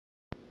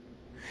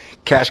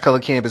Cash Color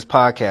Cannabis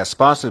Podcast,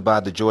 sponsored by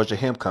the Georgia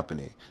Hemp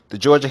Company. The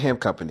Georgia Hemp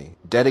Company,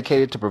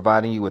 dedicated to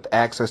providing you with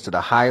access to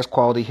the highest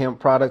quality hemp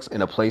products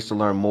and a place to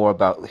learn more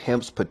about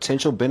hemp's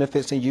potential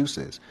benefits and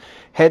uses.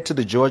 Head to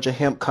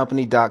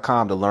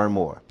thegeorgiahempcompany.com to learn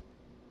more.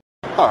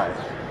 All right.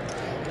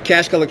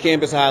 Cash Color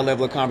Cannabis High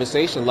Level of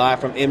Conversation, live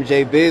from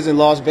MJ Biz in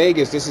Las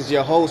Vegas. This is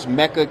your host,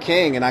 Mecca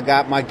King, and I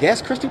got my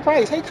guest, Christy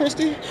Price. Hey,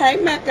 Christy. Hey,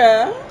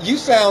 Mecca. You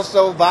sound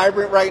so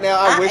vibrant right now.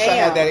 I wish I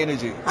had that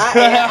energy.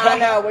 I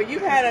know. Well,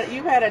 you've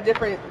had a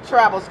different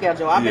travel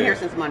schedule. I've been here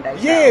since Monday.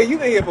 So. Yeah, you've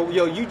been here for,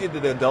 you did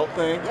the adult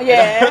thing.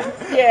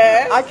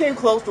 Yes. I came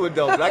close to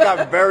adult, but I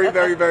got very,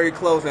 very, very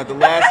close. And at the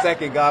last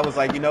second, God was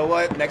like, you know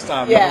what? Next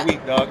time, another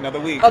week, dog, another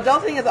week.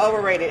 Adulting is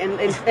overrated, and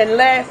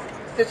unless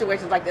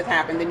situations like this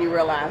happen, then you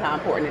realize how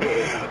important it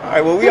is. All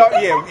right, well, we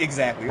are,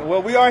 exactly.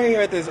 Well, we are here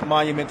at this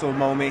monumental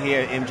moment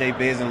here at MJ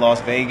Biz in Las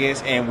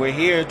Vegas, and we're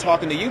here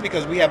talking to you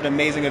because we have an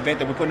amazing event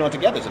that we're putting on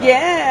together tonight.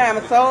 Yeah,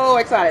 I'm so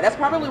excited. That's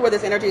probably where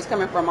this energy is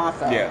coming from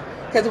also. Yeah.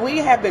 Because we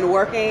have been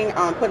working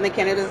on putting the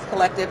Cannabis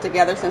Collective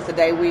together since the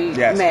day we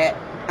met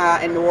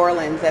in New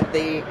Orleans at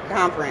the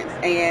conference,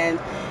 and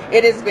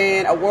it has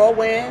been a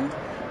whirlwind.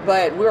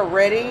 But we're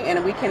ready,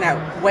 and we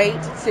cannot wait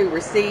to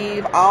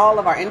receive all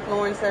of our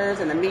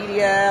influencers and the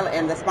media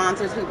and the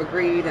sponsors who've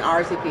agreed and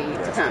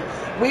RSVP to come.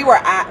 We were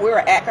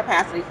at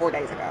capacity 4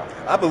 days ago.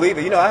 I believe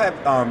it.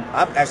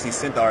 I've actually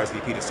sent the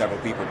RSVP to several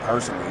people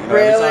personally.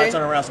 Really? Every time I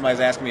turn around, somebody's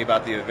asking me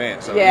about the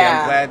event. So I'm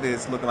glad that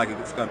it's looking like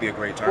it's going to be a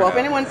great turnout. Well, if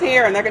anyone's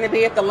here and they're going to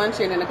be at the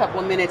luncheon in a couple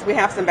of minutes, we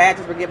have some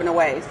badges we're giving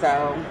away.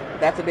 So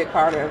that's a big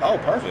part of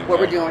what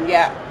we're doing.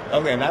 Yeah.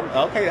 Okay,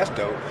 that's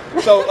dope.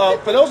 So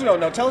for those who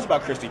don't know, tell us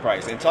about Christy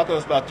Price and talk to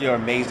us about your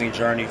amazing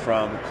journey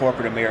from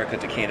corporate America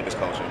to cannabis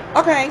culture.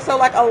 Okay, so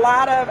like a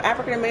lot of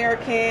African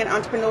American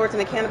entrepreneurs in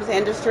the cannabis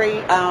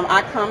industry,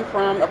 I come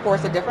from, of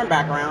course, a different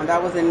background. I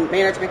was in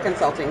management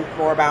consulting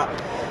for about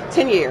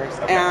 10 years.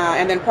 Okay.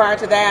 And then prior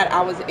to that,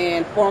 I was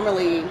in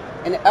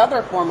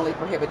other formerly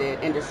prohibited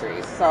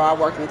industries. So I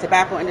worked in the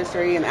tobacco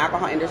industry and the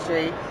alcohol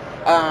industry.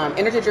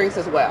 Energy drinks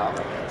as well.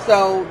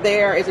 So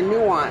there is a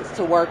nuance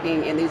to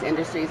working in these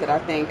industries that I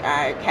think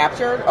I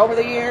captured over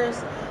the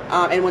years.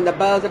 And when the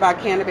buzz about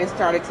cannabis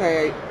started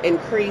to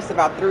increase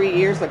about 3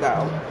 years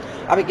ago,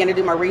 I began to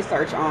do my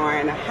research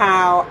on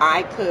how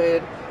I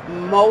could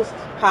most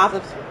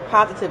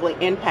positively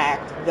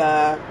impact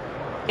the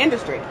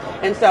industry.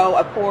 And so,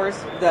 of course,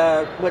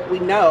 what we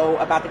know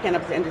about the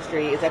cannabis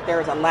industry is that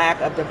there is a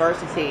lack of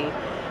diversity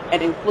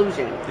and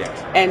inclusion.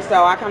 Yes. And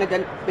so I kind of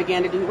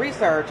began to do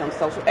research on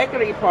social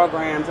equity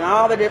programs and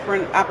all the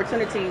different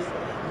opportunities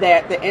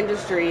that the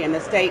industry and the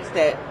states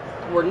that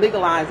were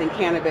legalizing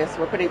cannabis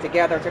were putting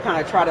together to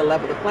kind of try to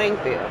level the playing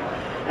field.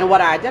 And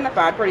what I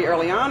identified pretty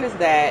early on is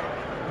that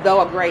though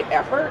a great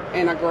effort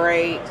and a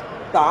great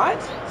thought,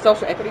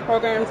 social equity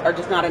programs are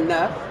just not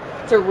enough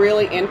to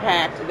really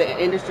impact the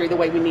industry the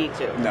way we need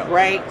to. No.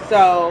 Right?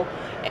 So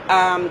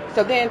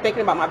then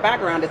thinking about my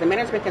background as a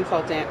management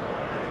consultant,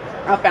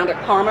 I founded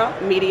Karma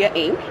Media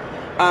Inc.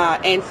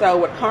 And so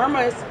what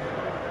Karma's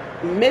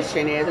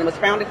mission is, and it was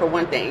founded for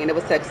one thing, and it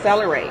was to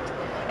accelerate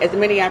as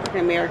many African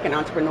American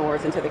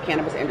entrepreneurs into the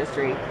cannabis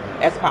industry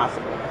as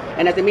possible.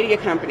 And as a media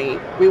company,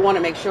 we want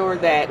to make sure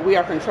that we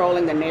are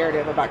controlling the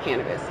narrative about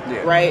cannabis,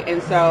 right?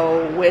 And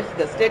so with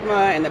the stigma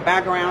and the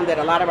background that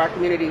a lot of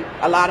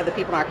the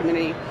people in our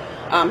community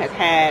has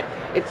had,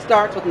 it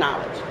starts with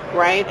knowledge,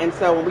 right? And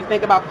so when we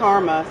think about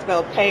Karma,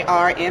 spelled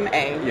Krma,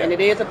 and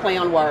it is a play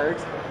on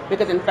words,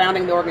 because in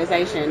founding the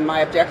organization, my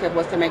objective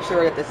was to make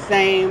sure that the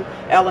same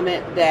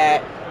element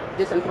that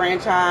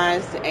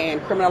disenfranchised and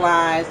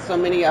criminalized so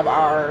many of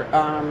our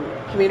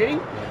community,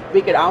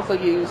 we could also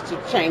use to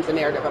change the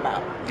narrative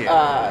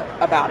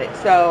about it.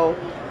 So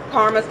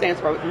Karma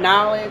stands for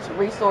knowledge,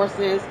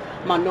 resources,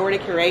 minority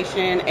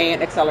curation,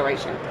 and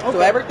acceleration. Okay. So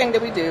everything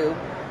that we do,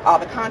 all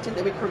the content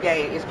that we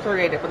create is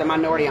created for the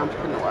minority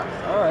entrepreneur.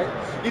 All right.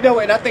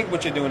 And I think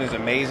what you're doing is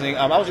amazing.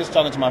 I was just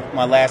talking to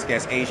my last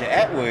guest, Asia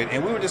Atwood,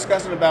 and we were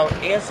discussing about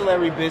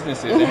ancillary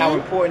businesses and how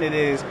important it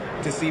is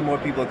to see more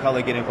people of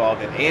color get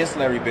involved in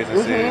ancillary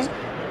businesses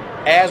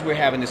as we're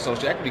having this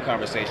social equity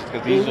conversations,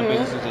 because these are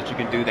businesses that you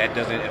can do that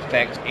doesn't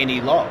affect any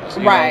laws.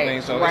 You know what I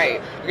mean? So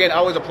again, I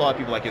always applaud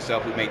people like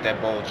yourself who make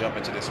that bold jump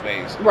into this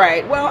space.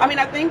 Right. Well, I mean,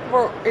 I think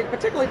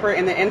particularly for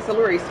in the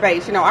ancillary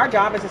space, our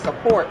job is to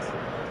support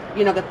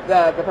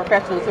the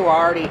professionals who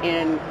are already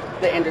in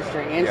the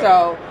industry. And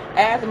so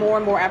as more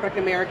and more African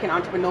American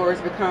entrepreneurs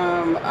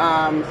become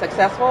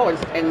successful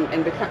and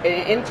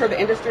enter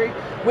the industry,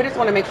 we just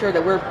want to make sure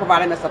that we're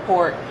providing the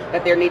support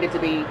that they're needed to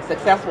be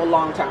successful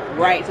long term,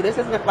 right? So this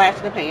isn't a flash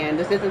in the pan.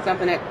 This isn't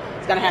something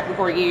that's going to happen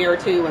for a year or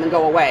two and then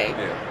go away.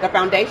 The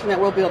foundation that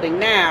we're building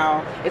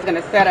now is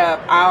going to set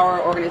up our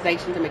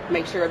organization to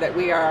make sure that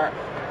we are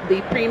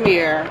the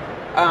premier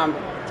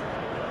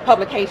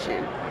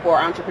publication for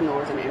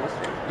entrepreneurs in the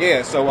industry.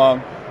 Yeah, so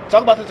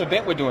talk about this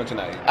event we're doing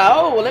tonight.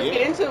 Oh, well, let's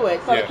get into it.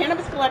 So the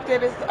Cannabis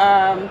Collective is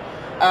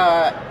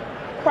a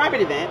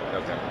private event.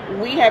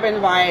 Okay. We have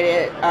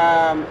invited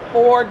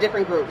 4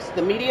 different groups: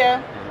 the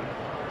media,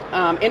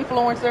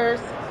 influencers,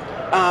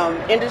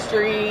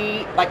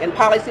 industry, like in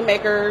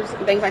policymakers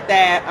and things like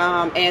that,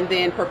 and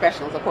then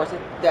professionals, of course,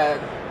 the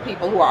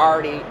people who are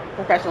already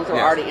professionals who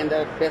are already in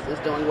the business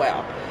doing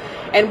well.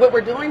 And what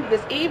we're doing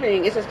this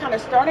evening is just kind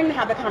of starting to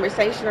have the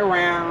conversation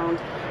around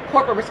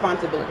corporate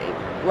responsibility,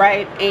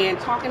 right? And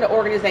talking to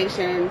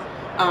organizations,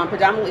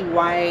 predominantly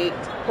white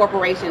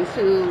corporations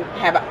who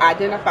have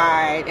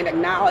identified and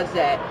acknowledged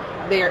that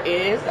there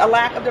is a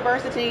lack of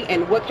diversity,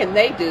 and what can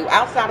they do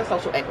outside of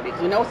social equity.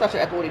 We know social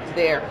equity is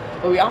there,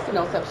 but we also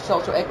know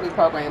social equity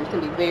programs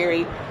can be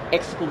very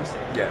exclusive,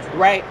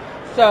 right?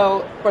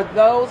 So for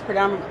those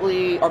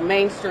predominantly or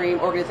mainstream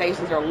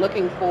organizations that are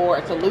looking for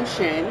a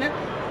solution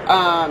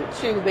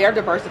to their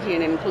diversity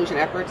and inclusion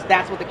efforts,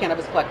 that's what the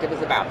Cannabis Collective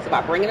is about. It's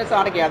about bringing us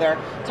all together,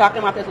 talking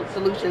about the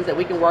solutions that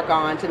we can work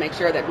on to make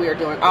sure that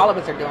all of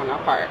us are doing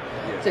our part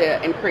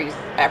to increase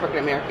African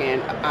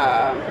American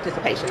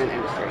participation in the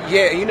industry.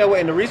 Yeah, you know what,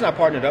 and the reason I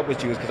partnered up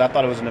with you is because I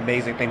thought it was an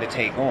amazing thing to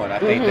take on. I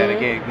think that,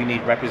 again, we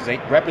need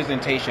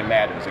representation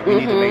matters, and we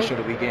need to make sure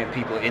that we get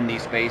people in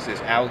these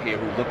spaces out here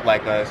who look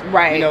like us,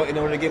 right, you know, in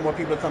order to get more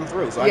people to come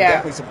through. So I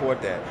definitely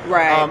support that.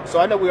 Right. So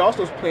I know we're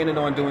also planning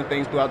on doing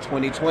things throughout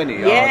 2020.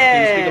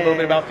 Can you speak a little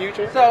bit about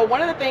future? So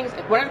one of the things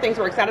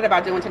we're excited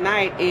about doing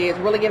tonight is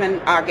really giving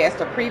our guests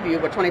a preview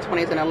of what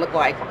 2020 is going to look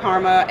like for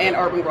Karma and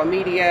Urban Grow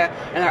Media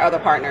and our other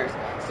partners.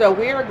 So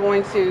we're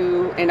going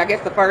to, and I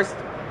guess the first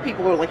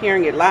people who are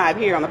hearing it live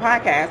here on the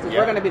podcast is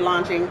we're going to be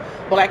launching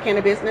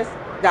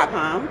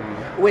blackcannabusiness.com,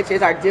 which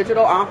is our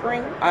digital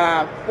offering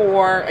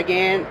for,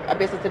 again,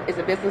 it's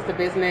a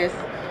business-to-business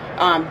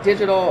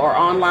digital or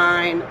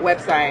online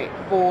website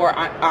for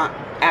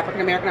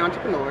African American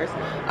entrepreneurs.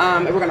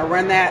 And we're going to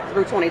run that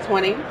through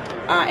 2020.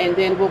 And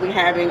then we'll be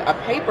having a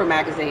paper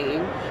magazine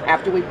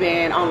after we've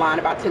been online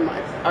about 10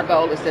 months. Our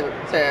goal is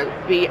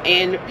to be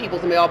in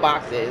people's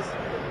mailboxes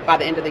by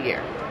the end of the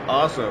year.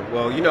 Awesome.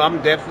 Well, you know,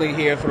 I'm definitely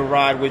here for the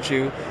ride with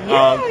you.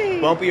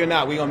 Bumpy or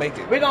not, we're going to make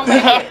it. We're going to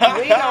make it.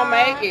 We're going to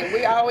make it.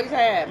 We always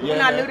have. We're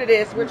not new to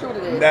this. We're true to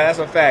this. That's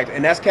a fact.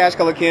 And that's Cash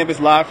Color Cannabis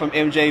live from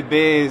MJ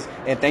Biz.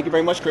 And thank you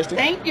very much, Kristen.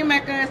 Thank you,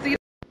 Mecca. See you.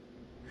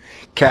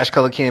 Cash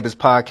Color Cannabis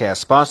Podcast,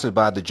 sponsored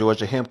by the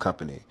Georgia Hemp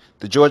Company.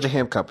 The Georgia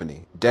Hemp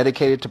Company,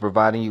 dedicated to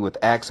providing you with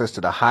access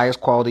to the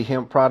highest quality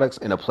hemp products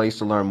and a place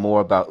to learn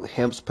more about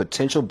hemp's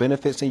potential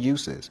benefits and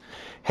uses.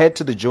 Head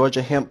to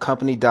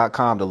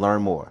thegeorgiahempcompany.com to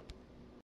learn more.